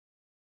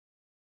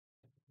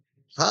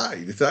Hi,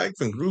 it's Ike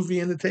from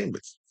Groovy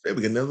Entertainment. Hey,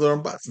 we got another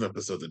unboxing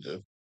episode to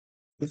do.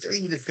 We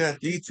just got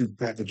these two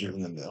packages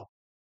in the mail.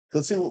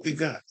 Let's see what we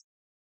got.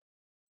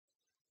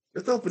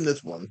 Let's open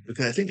this one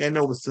because I think I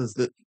know I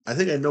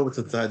think I know what's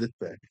inside this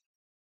bag.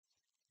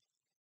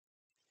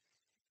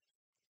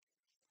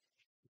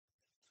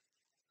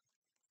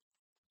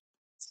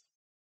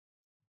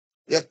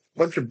 Yep,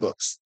 bunch of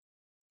books.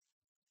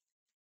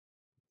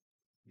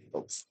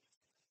 Books.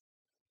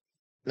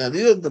 Now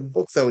these are the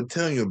books I was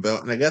telling you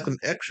about, and I got some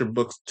extra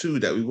books too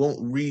that we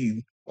won't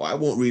read, or I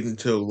won't read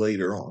until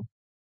later on.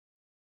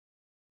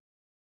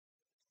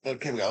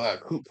 Okay, we got a lot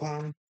of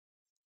coupons.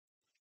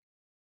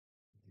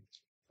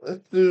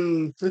 Let's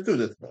do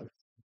this one.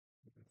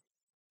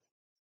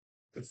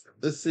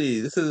 Let's see.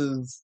 This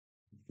is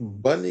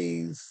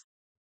Bunny's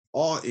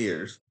All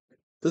Ears.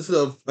 This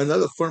is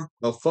another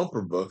a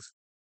Thumper book,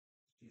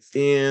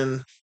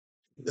 and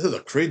this is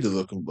a crazy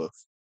looking book.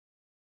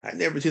 I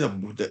never seen a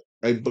book that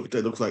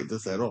looks like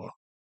this at all.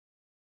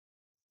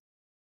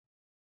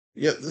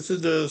 Yep, this is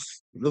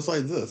just looks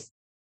like this.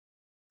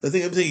 I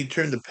think every time you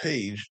turn the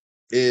page,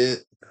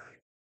 it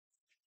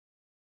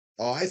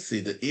oh I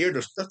see the ear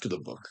are stuck to the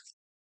book.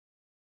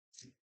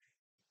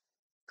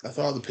 That's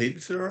all the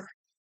pages there are.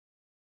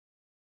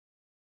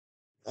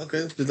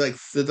 Okay, there's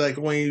like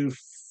only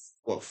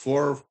what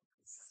four?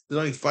 There's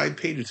only 5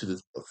 pages to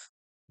this book,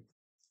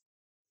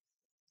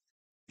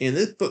 and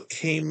this book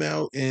came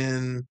out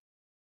in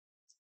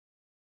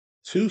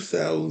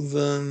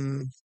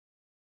 2000,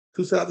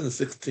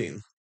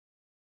 2016.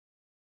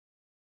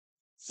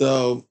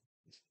 So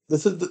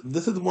this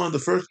is one of the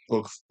first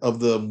books of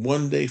the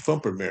 1 day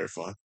Thumper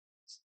marathon.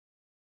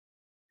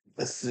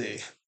 Let's see.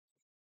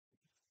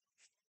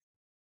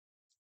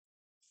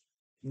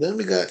 Then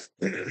we got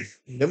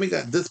then we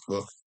got this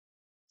book.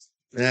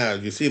 Now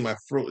you see my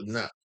throat is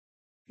not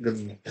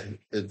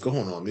it's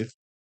going on me.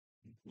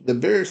 The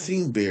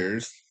Berenstain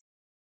Bears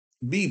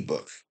B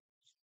book.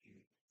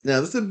 Now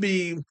this would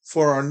be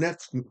for our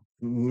next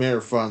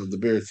marathon of the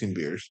Berenstain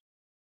Bears.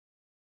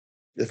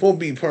 This won't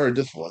be part of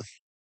this one.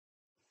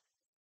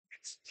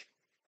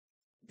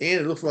 And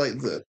it looks like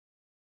this.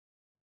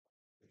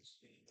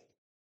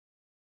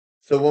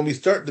 So when we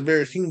start the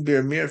Berenstain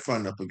Bear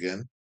marathon up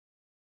again,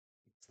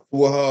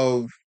 we'll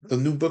have the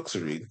new books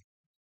to read.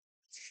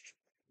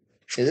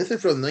 And this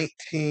is from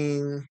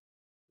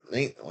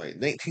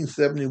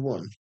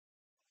 1971.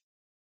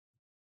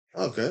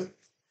 Okay.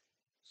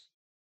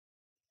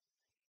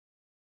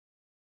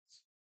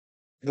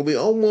 We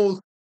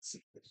almost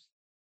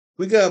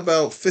we got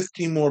about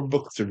 15 more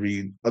books to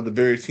read of the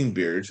Berenstain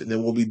Bears, and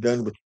then we'll be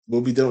done with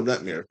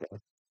that marathon.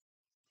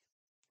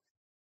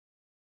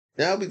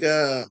 Now we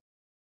got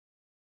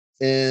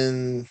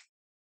in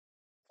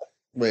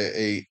wait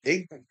a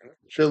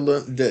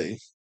excellent day.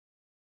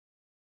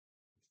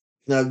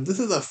 Now this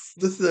is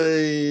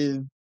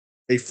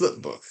a flip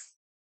book,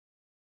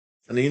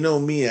 and you know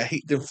me, I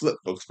hate them flip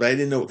books, but I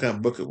didn't know what kind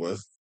of book it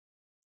was.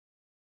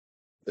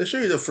 Let's show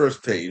you the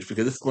first page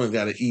because this one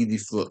got an easy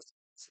flip.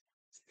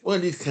 One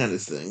of these kind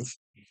of things.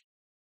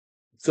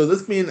 So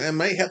this means I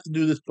might have to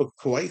do this book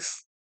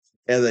twice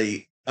as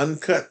a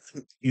uncut.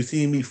 You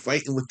see me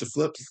fighting with the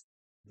flips,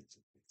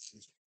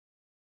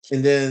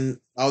 and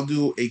then I'll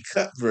do a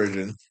cut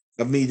version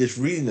of me just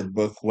reading the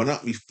book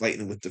without me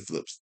fighting with the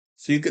flips.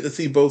 So you get to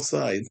see both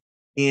sides.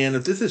 And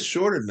if this is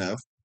short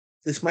enough,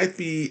 this might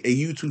be a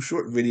YouTube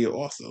short video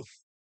also.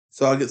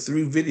 So I'll get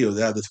 3 videos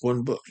out of this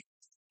one book.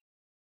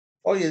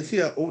 Oh yeah, see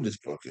how old this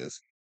book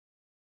is.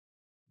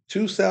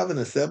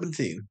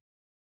 2017.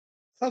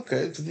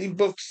 Okay, so these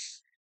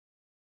books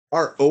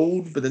are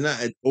old, but they're not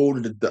as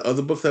old as the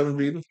other books I've been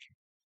reading.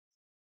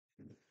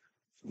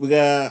 We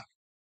got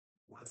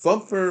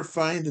Thumper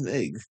Finds an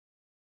Egg.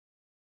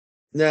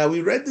 Now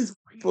we read this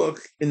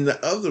book in the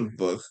other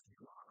book,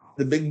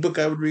 the big book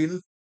I was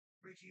reading,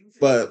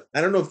 but I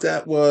don't know if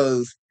that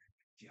was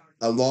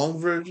a long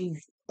version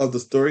of the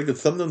story because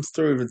some of them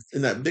stories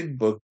in that big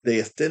book they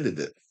extended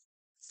it.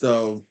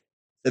 So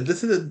if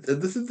this is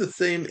the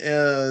same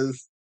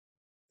as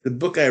the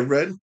book I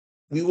read,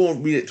 we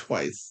won't read it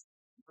twice.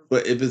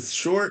 But if it's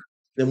short,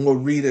 then we'll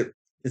read it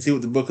and see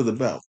what the book is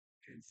about.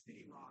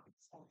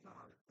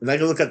 And I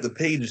can look at the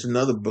pages in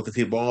another book and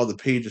see if all the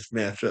pages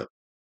match up.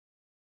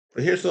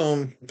 But here's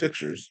some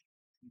pictures.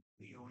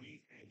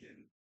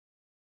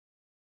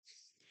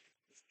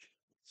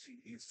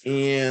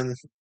 And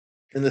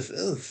in a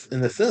sense,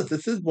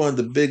 this is one of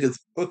the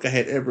biggest book I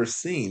had ever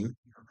seen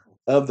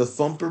of the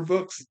Thumper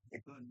books.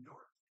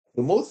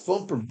 The most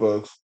Thumper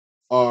books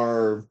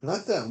are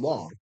not that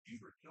long.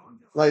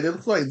 Like it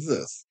looks like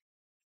this,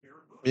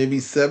 maybe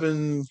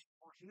seven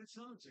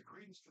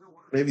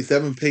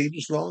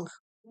pages long.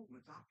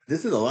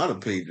 This is a lot of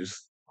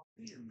pages.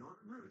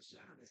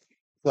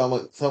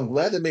 So I'm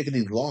glad they're making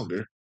these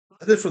longer.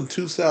 This is from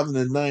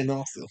 2009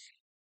 also.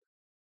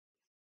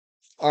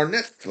 Our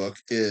next book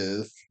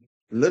is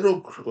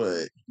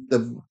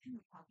the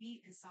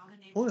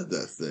what is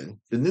that thing?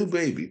 The New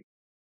Baby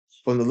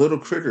from the Little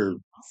Critter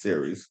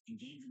series.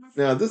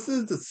 Now this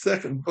is the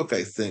second book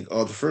I think,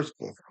 or the first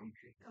book.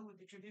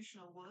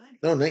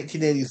 No,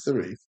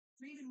 1983.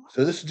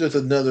 So this is just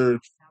another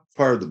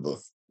part of the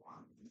book.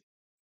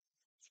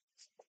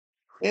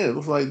 And it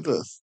looks like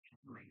this.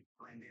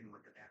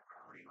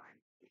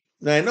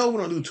 Now I know we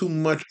don't do too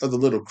much of the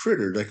little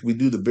critter like we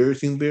do the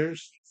Berenstain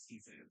Bears,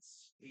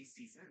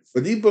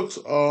 but these books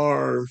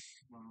are,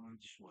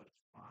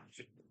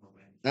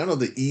 I don't know,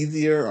 the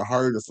easier or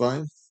harder to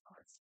find.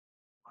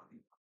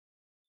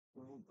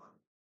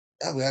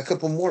 Yeah, we got a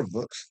couple more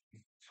books.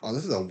 Oh,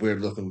 this is a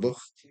weird looking book.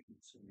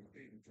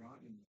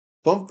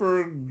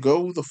 Bumper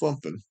Go the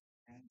Thumpin'.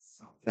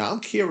 Now I'm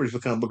curious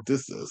what kind of book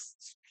this is.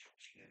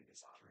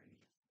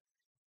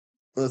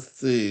 Let's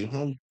see.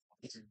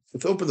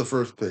 Let's open the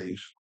first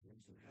page.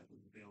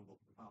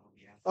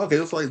 Okay,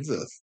 looks like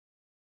this.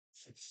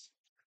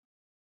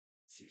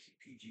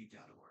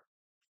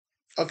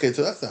 Okay,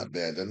 so that's not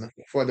bad then.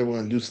 Before they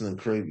want to do something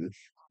crazy.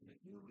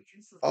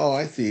 Oh,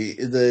 I see.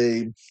 It's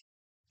a.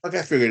 Okay,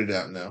 I figured it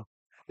out now.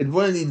 It's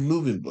one of these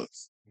moving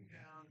books.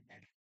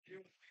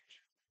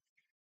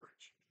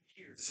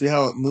 See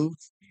how it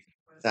moves?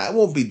 Now, I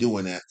won't be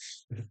doing that.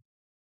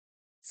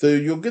 So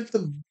you'll get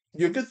the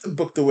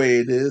book the way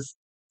it is.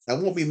 I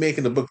won't be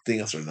making the book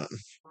dance or nothing.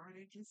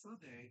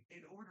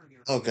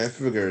 Okay, I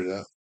figured it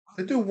out.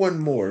 I do one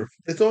more.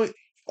 It's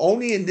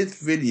only in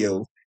this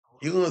video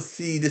you're gonna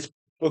see this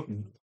book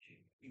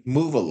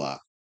move a lot,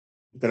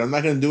 but I'm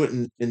not gonna do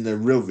it in the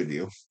real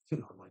video.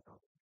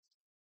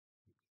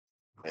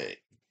 Hey,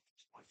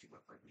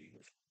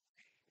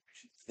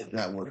 it's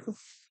not working.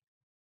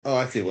 Oh,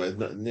 I see why there's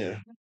nothing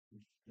there.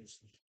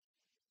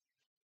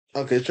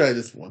 Okay, try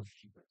this one.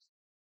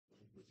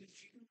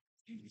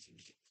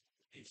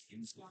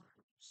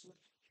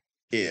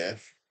 Yeah.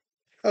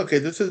 Okay,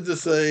 this is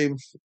just a.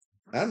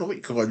 I don't know what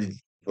you call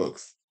these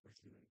books.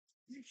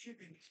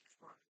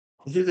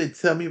 Usually they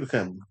tell me what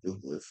kind of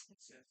book this is.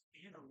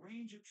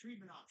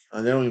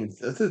 And they don't even.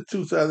 This is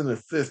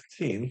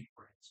 2015,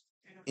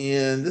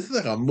 and this is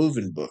like a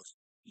moving book.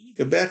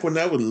 'Cause back when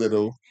I was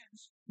little,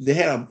 they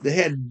had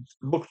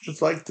books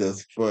just like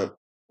this, but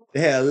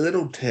they had a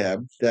little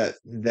tab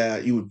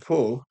that you would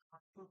pull,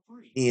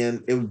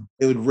 and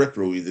it would rip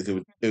real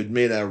easy. It was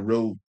made out of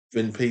real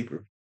thin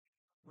paper.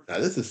 Now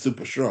this is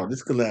super strong.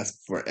 This could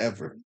last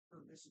forever.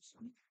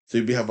 So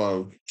if you have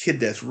a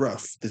kid that's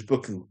rough, this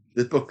book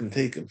can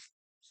take him.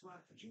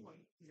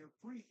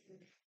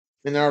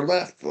 And our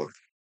last book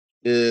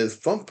is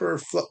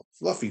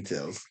Fluffy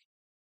Tales.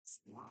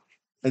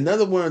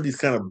 Another one of these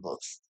kind of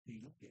books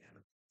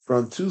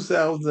from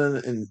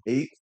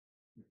 2008.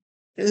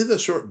 It is a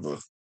short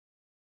book.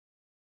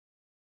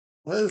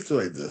 Let's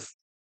do like this.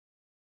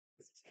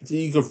 So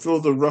you can feel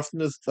the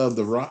roughness of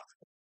the rock.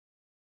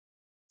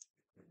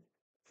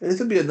 And this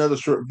will be another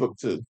short book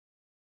too.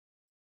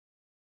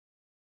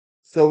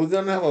 So we're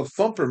gonna have a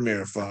Thumper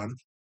marathon,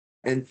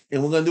 and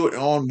we're gonna do it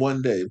all in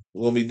one day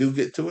when we do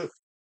get to it.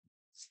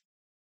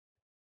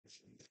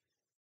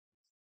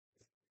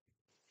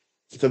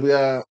 So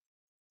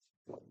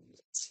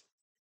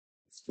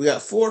we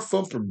got four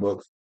Thumper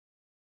books,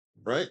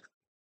 right?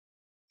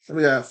 So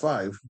we got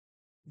five.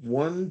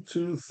 One,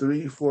 two,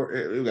 three, four.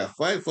 We got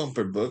five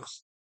Thumper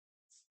books,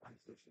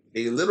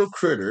 a little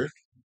critter,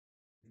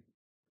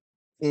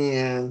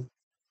 and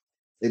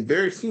a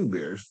Berenstain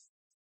Bears.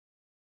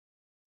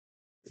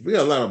 We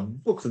got a lot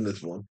of books in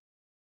this one.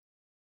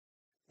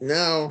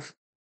 Now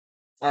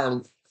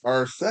our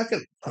our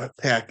second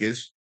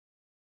package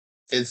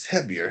is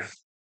heavier.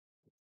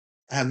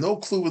 I have no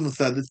clue what's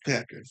inside this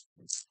package.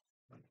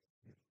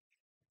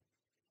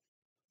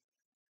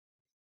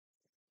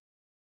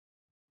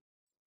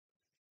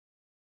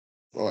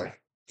 Boy,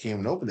 can't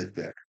even open it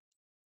back.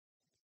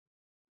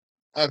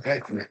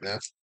 Okay, right now.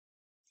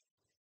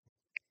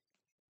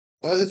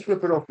 Well, let's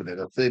rip it open.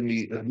 It'll save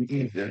me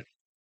easier.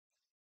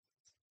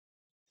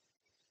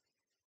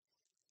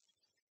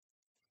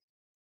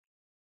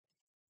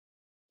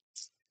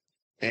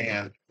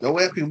 And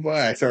don't ask me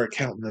why I started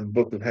counting them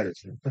books of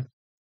headers.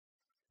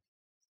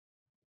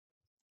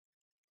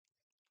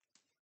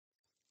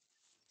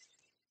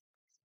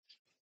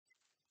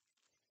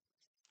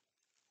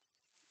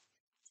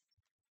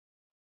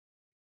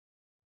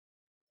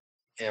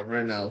 Yeah,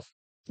 right now,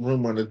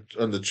 room on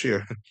the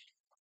chair.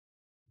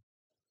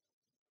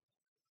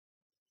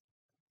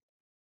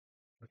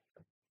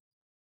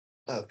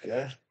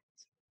 Okay.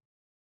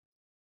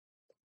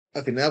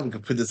 Okay, now we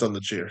can put this on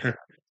the chair.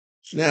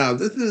 Now,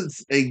 this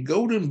is a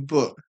golden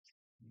book,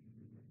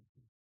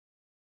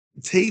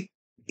 tape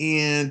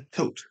and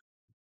tote.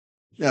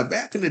 Now,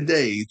 back in the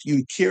day,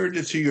 you carried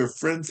it to your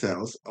friend's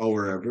house or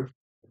wherever,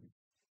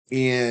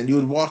 and you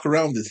would walk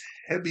around this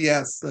heavy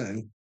ass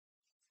thing,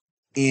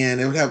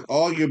 and it would have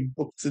all your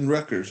books and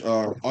records,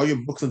 or all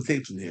your books and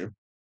tapes in here.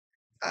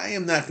 I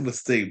am not going to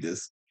save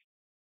this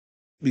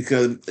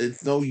because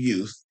it's no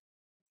use,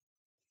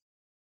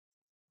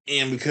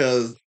 and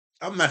because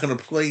I'm not going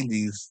to play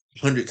these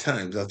 100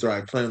 times after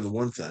I play them the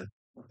one time.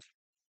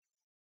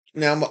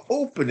 Now I'm gonna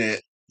open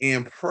it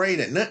and pray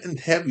that nothing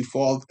heavy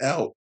falls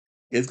out.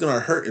 It's gonna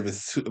hurt if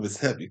it's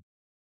heavy.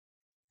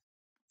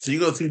 So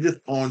you're gonna see this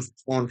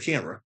on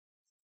camera.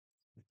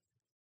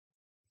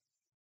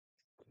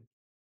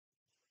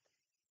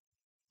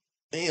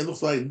 And it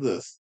looks like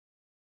this.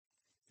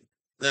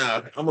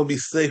 Now I'm gonna be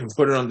safe and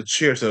put it on the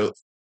chair so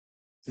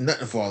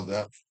nothing falls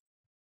out.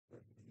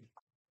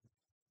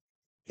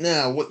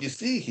 Now what you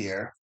see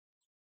here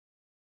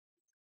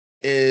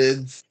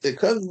is it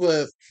comes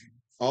with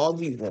all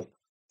these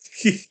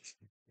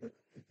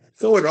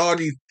come with all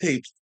these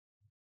tapes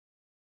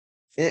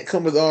and it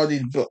comes with all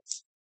these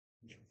books.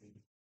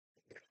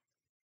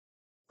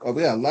 Oh,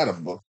 we got a lot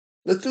of books.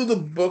 Let's do the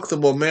books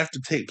and we'll match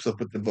the tapes up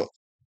with the book.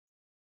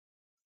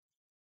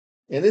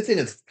 And this thing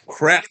is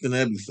cracked and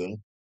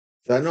everything.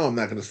 So I know I'm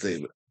not gonna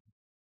save it.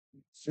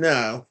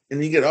 Now,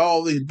 and you get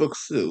all these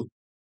books too.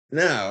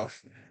 Now,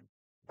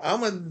 I'm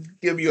gonna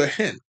give you a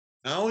hint.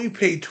 I only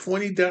paid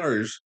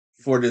 $20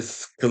 for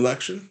this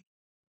collection,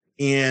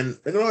 and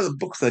look at all the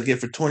books I get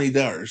for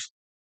 $20,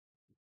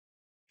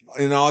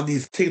 and all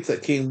these tapes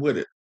that came with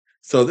it.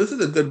 So this is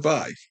a good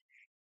buy.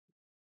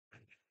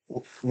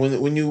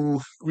 When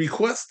you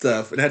request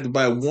stuff and have to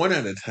buy one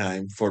at a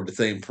time for the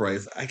same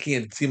price, I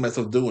can't see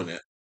myself doing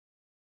it.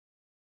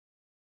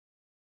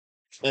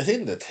 I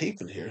think the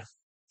tape in here.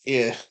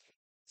 Yeah,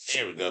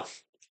 here we go.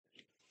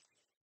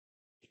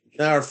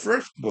 Now our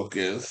first book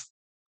is.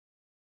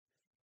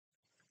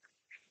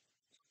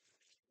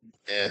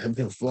 Yeah, I've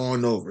been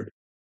falling over.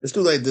 Let's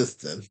do like this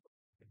then.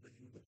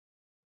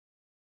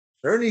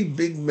 Ernie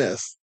Big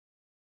Mess.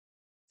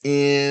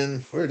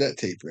 And where'd that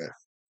tape at?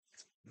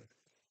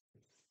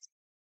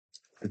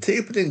 The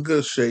tape is in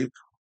good shape.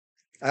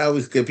 I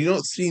always if you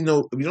don't see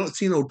no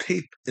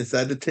tape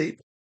inside the tape,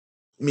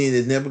 I mean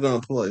it's never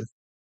gonna play.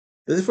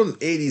 This is from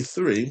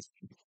 '83,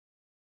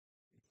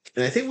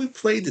 and I think we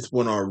played this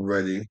one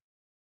already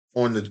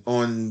on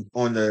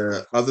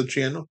the other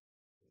channel.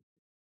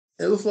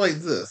 It looks like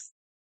this.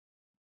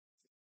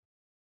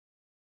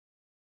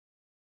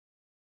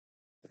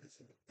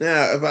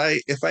 Now, if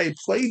I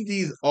played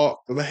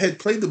if I had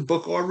played the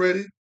book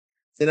already,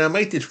 then I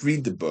might just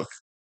read the book.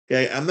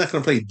 Okay, I'm not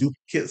gonna play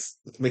duplicates.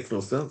 It makes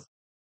no sense.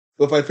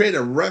 But if I played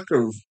a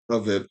record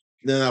of it,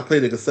 then I'll play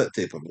the cassette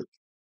tape of it.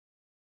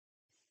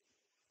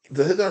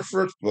 So here's our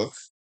first book.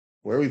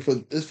 Where we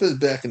put let's put it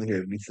back in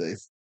here to be safe.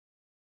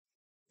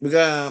 We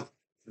got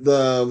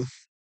the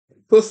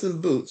Puss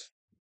in Boots.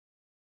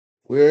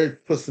 Where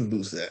Puss in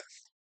Boots at?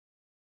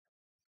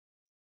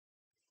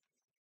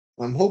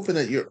 I'm hoping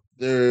that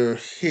they're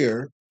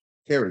here.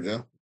 Here we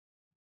go.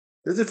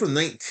 This is from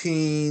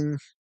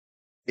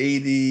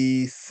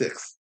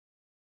 1986.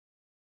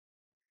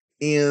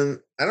 And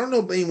I don't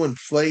know if anyone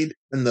played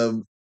in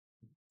the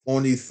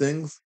on these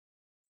things.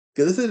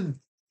 Because this is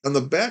on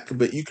the back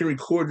of it, you can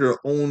record your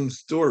own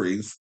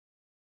stories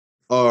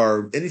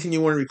or anything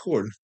you want to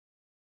record.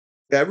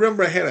 Yeah, I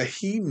remember I had a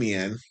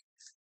He-Man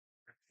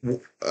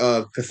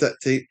cassette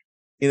tape,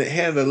 and it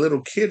had a little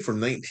kid from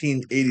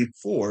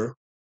 1984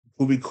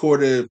 who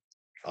recorded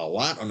a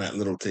lot on that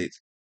little tape.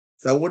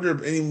 So I wonder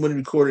if anyone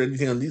recorded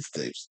anything on these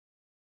tapes.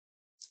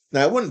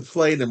 Now I wouldn't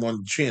play them on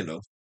the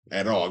channel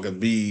at all.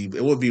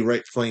 It would be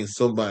right playing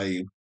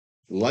somebody's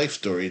life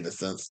story in a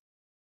sense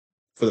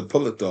for the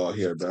public to all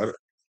hear about it.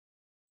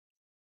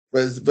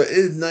 But it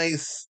is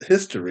nice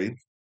history.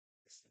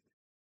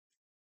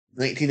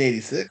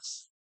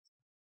 1986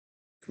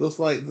 looks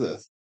like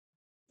this.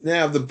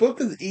 Now if the book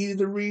is easy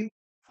to read,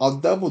 I'll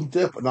double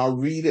dip and I'll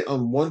read it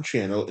on one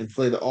channel and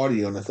play the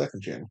audio on the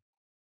second channel.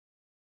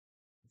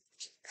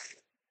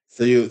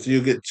 So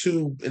you get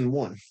two in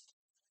one.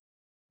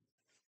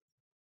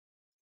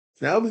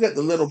 Now we got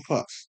the little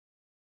pups.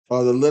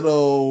 Or the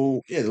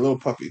little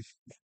puppies.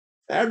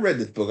 I read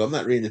this book. I'm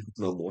not reading this book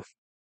no more.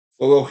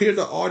 Well, here's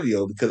the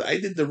audio because I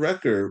did the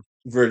record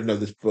version of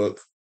this book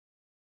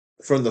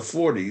from the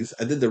 '40s.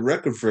 I did the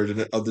record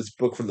version of this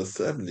book from the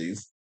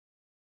 '70s.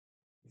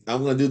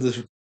 I'm gonna do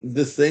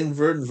this same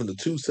version from the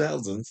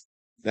 2000s.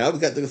 Now we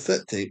got the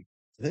cassette tape.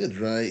 I think it's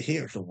right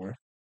here somewhere.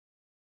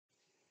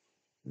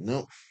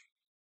 Nope.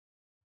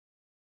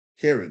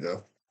 Here we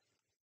go.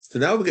 So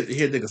now we get to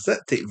hear the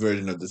cassette tape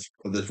version of this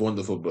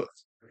wonderful book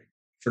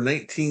for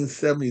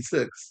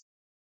 1976.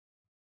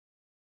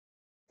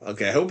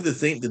 Okay, I hope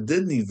this ain't the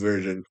Disney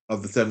version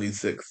of the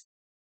 '76.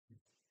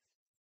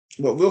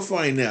 But we'll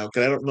find out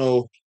because I don't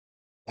know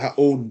how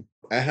old.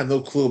 I have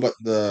no clue about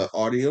the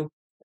audio.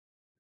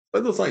 But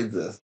it looks like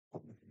this.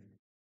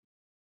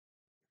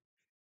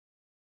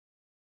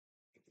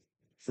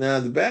 Now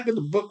the back of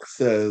the book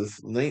says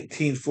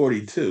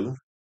 1942.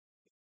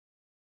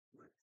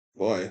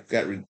 Boy,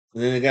 and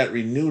then it got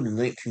renewed in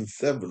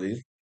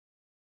 1970.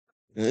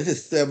 And this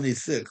is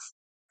 '76.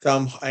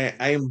 So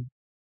I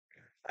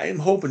am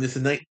hoping this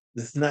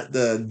is not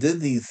the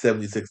Disney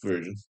 '76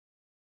 version.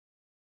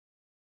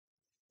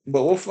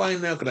 But we'll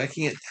find out because I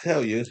can't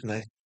tell you, and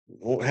I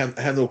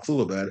have no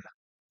clue about it.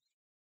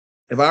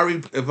 If I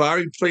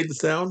already played the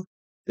sound,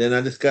 then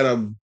I just got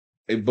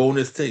a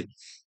bonus tape.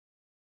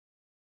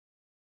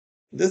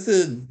 This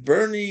is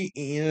Bernie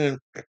and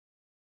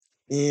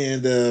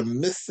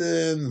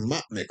missing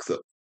mop mix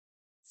up.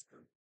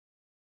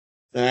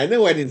 Now, I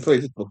know I didn't play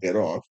this book at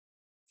all.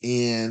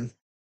 And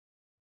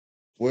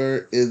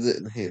where is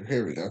it?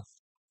 Here we go.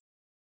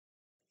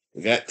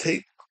 We got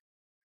tape.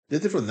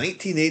 This is from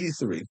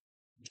 1983,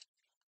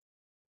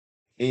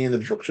 and the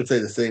book should say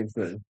the same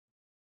thing.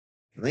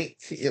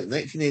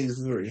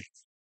 1983.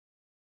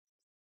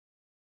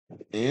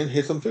 And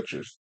here's some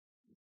pictures.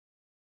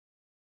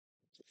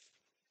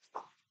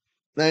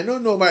 Now, I know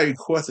nobody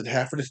requested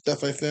half of the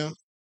stuff I found.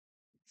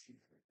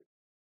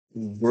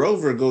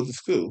 Grover goes to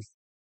school.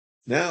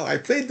 Now, I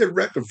played the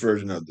record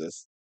version of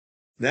this.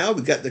 Now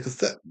we got the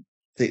cassette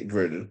tape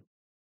version.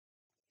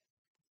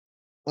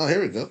 Oh,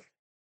 here we go.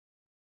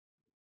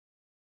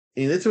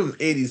 And it's from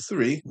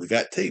 83. We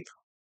got tape.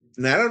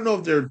 Now, I don't know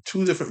if there are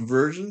two different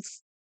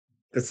versions.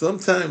 Because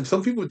sometimes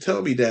some people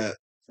tell me that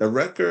the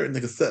record and the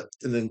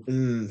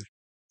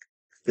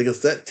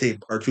cassette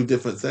tape are two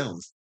different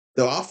sounds.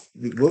 So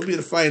we'll be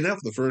able to find out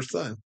for the first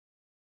time.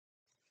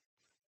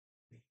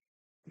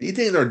 These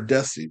things are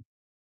dusty.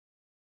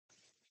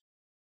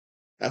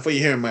 That's why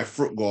you're hearing my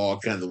fruit go all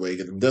kinds of way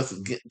because the dust is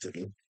getting to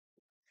me.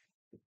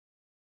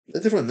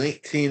 This is from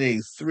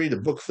 1983. The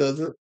book says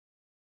it.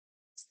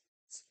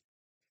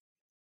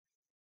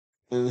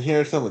 And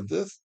here's some of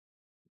this.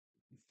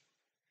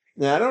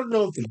 Now I don't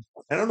know if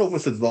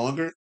this is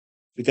longer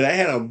because I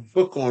had a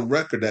book on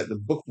record that the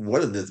book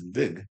wasn't this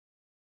big.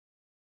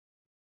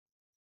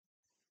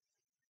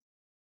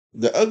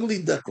 The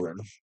Ugly Duckling.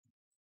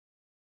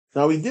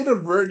 Now we did a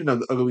version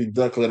of the Ugly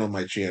Duckling on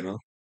my channel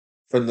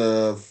from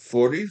the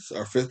 40s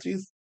or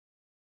 50s.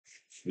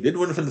 We did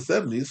one from the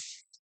 70s.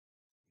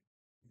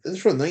 This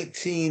is from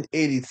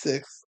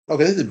 1986.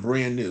 Okay, this is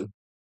brand new.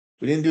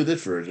 We didn't do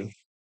this version.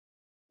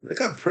 Look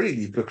how pretty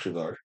these pictures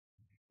are.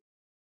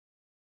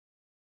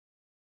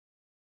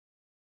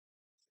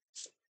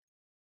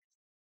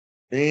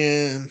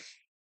 And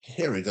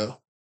here we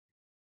go.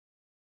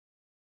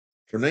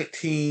 For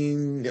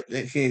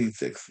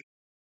 1986.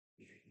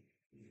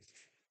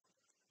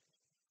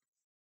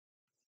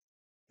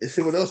 Let's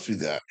see what else we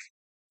got.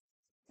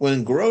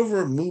 When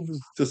Grover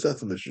moves to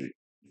Sesame Street.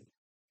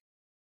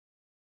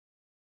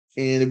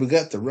 And we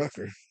got the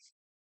record.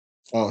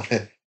 Oh,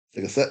 the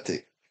cassette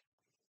tape.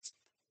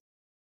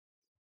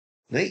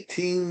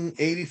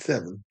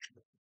 1987.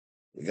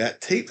 We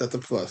got tape at the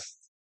plus.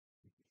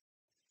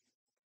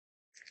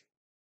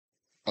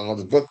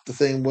 The book the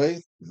same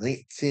way.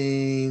 Okay,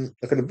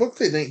 the book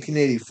said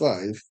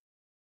 1985.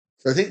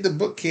 So I think the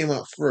book came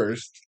out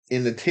first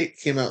and the tape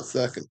came out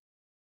second.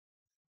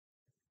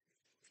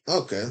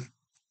 Okay.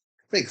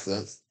 Makes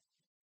sense.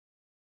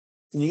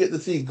 And you get to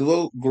see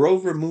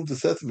Grover move to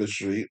Sesame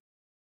Street.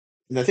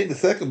 And I think the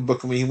second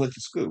book when he went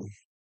to school.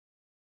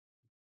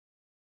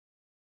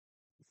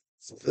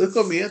 So it's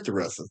gonna be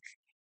interesting.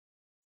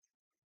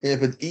 And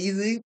if it's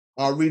easy,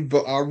 I'll read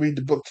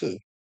the book too.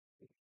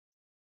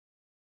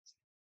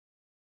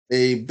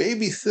 A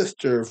baby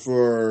sister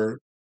for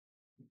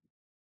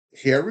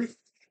Harry.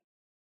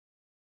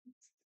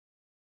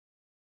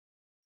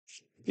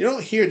 You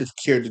don't hear this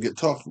character get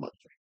talked much.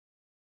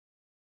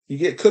 You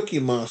get Cookie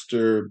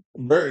Monster,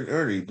 Bert and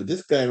Ernie, but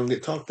this guy don't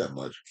get talked that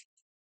much.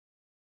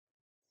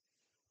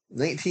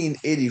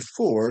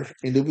 1984,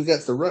 and then we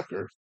got the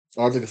record,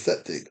 or the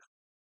cassette tape.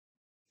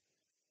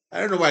 I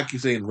don't know why I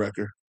keep saying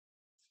record.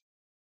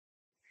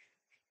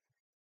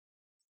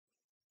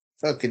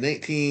 Okay,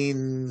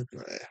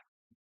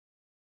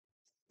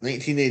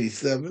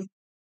 1987,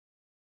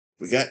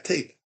 we got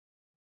tape.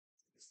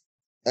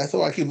 That's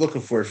all I keep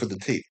looking for the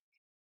tape.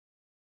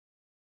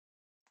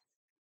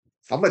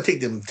 I'm gonna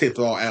take them tapes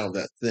all out of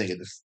that thing,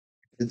 and it's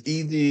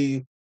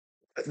easy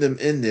put them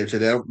in there so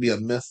there don't be a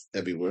mess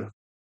everywhere.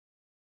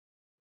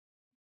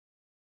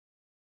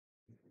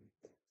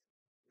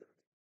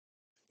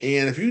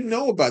 And if you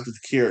know about this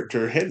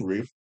character,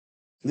 Henry,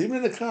 leave it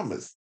in the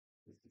comments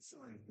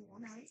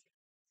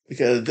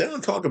because they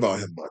don't talk about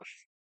him much.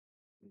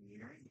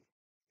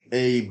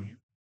 A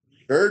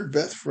bird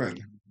best friend.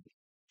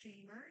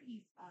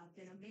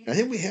 I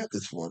think we have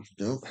this one.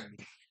 No,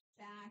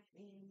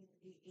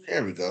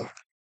 there we go.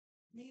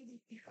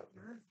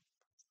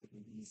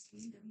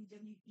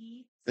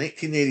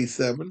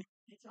 1987.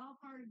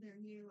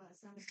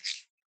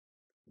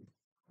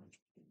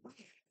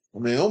 I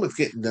mean, almost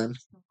getting done.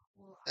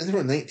 That's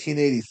from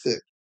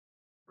 1986.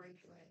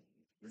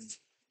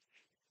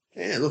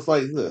 And it looks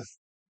like this.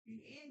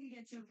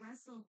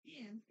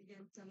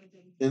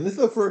 And this is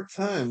the first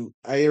time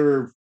I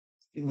ever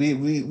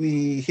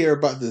we hear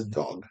about this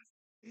dog.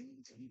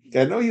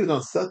 I know he was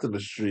on Sesame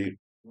Street,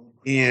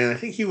 and I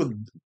think he was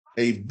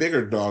a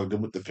bigger dog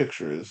than what the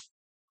picture is.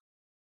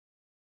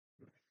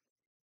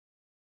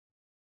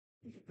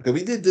 Okay,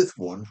 we did this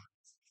one.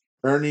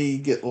 Ernie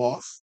Get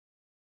Lost.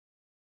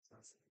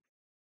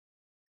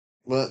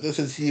 But this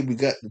is here we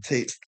got the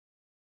tape.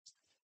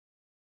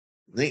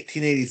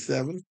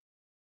 1987.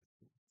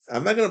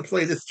 I'm not gonna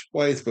play this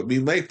twice, but we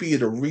might be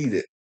able to read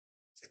it.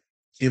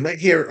 You might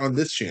hear it on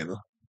this channel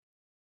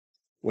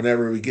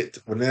whenever we get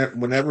to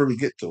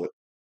it.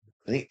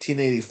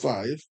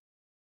 1985.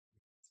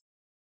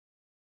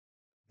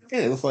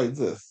 And it looks like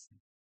this.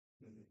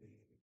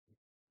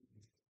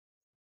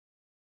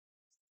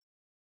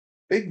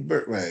 Big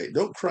Bird, right?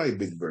 Don't cry,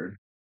 Big Bird.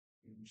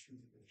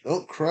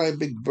 Don't cry,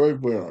 Big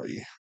Bird. Where are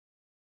you?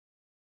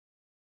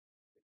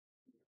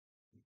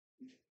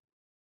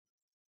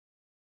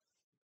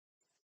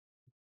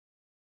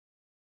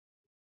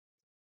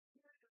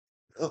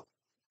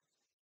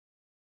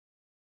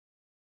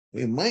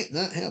 We might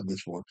not have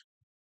this one.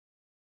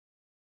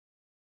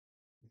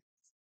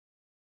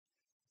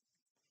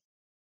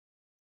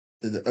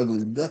 The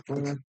ugly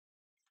duckling.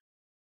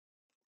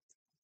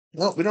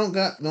 No, we don't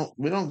got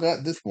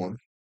this one.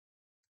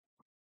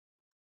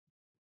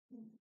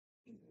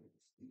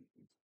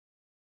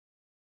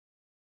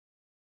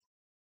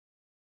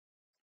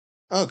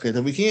 Okay,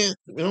 then we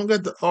don't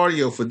got the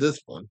audio for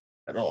this one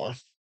at all.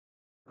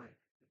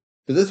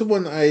 For this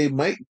one I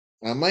might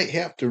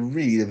have to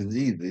read if it's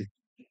easy.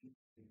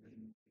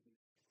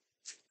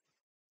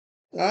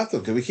 Oh, that's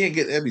okay. We can't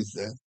get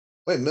everything.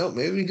 Wait, no,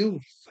 maybe we do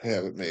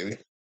have it, maybe.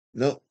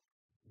 No.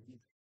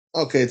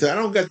 Okay, so I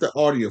don't got the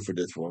audio for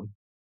this one.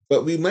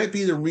 But we might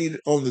be able to read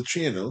it on the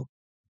channel.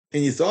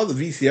 And you saw the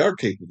VCR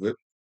tape of it.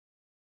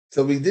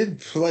 So we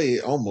did play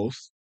it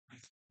almost.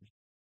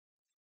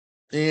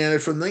 And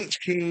it's from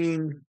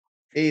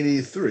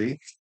 1983.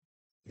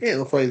 Yeah,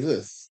 let's play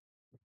this.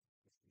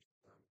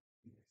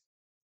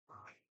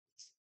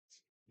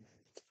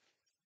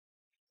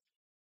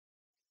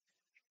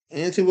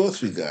 And see what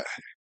else we got.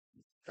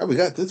 Oh, we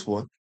got this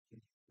one.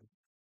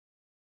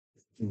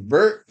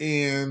 Bert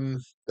and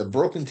the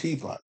Broken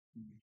Teapot,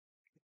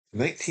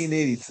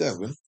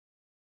 1987.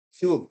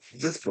 See what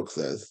this book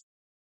says.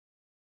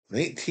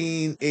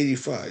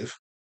 1985.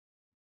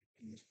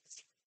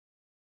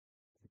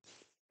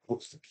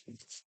 Oops.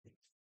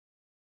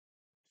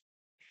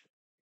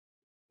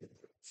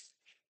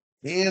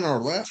 And our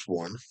last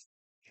one,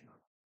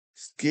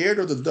 Scared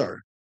of the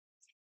Dark.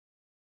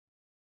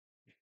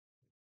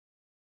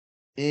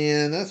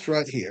 And that's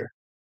right here.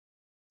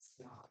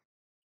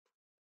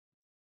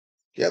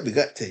 Yeah, we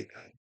got tape.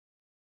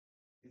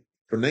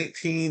 From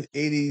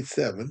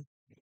 1987.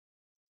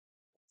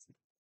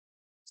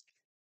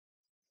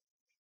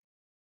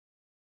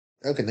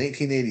 Okay,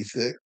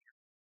 1986.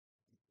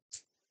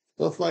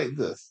 Stuff like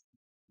this.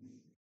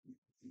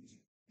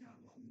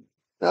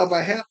 Now, if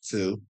I have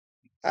to,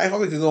 I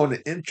probably could go on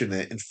the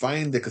internet and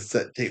find the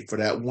cassette tape for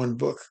that one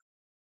book.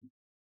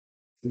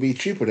 It'd be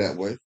cheaper that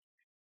way.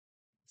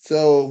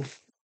 So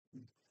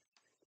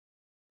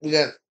we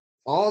got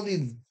all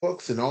these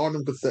books and all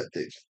them cassette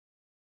tapes.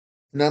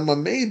 Now, I'm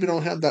amazed we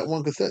don't have that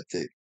one cassette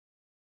tape.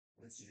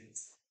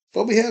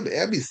 But we have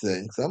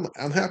everything, so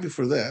I'm happy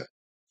for that.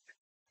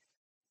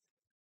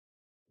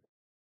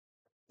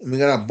 And we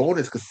got our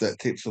bonus cassette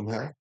tape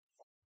somehow.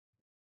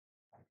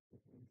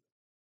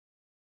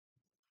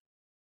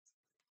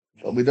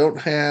 But we don't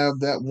have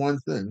that one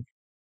thing.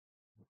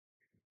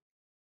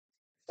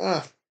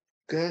 Ah,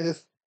 okay.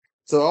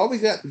 So all we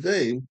got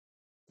today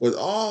was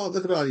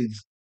look at all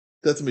these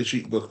Sesame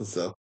Street books and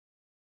stuff.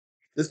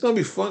 It's gonna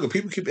be fun. 'Cause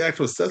people keep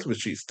asking for Sesame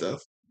Street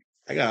stuff.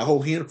 I got a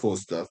whole handful of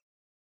stuff.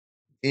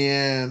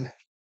 And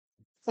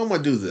I'm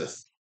gonna do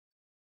this.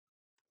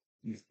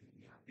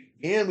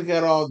 And we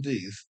got all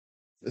these.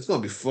 It's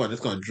gonna be fun.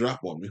 It's gonna drop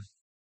on me.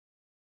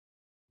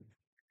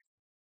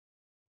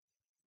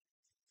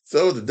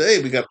 So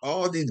today we got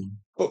all these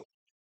books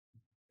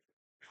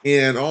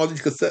and all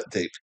these cassette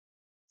tapes.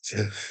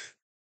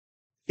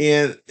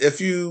 And if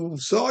you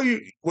saw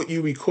what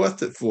you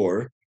requested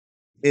for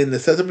in the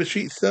Sesame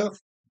Street stuff,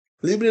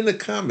 leave it in the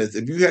comments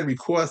if you had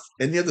requests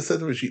any other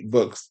Sesame Street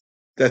books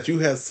that you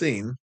have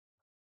seen,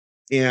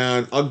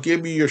 and I'll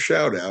give you your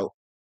shout out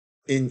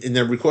in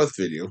the request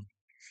video.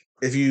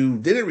 If you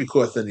didn't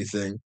request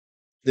anything,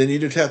 then you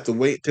just have to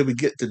wait till we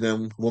get to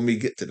them when we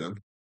get to them.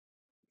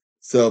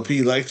 So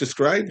please like,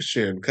 subscribe,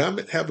 share, and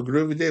comment. Have a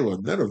groovy day with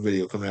another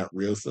video coming out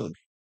real soon.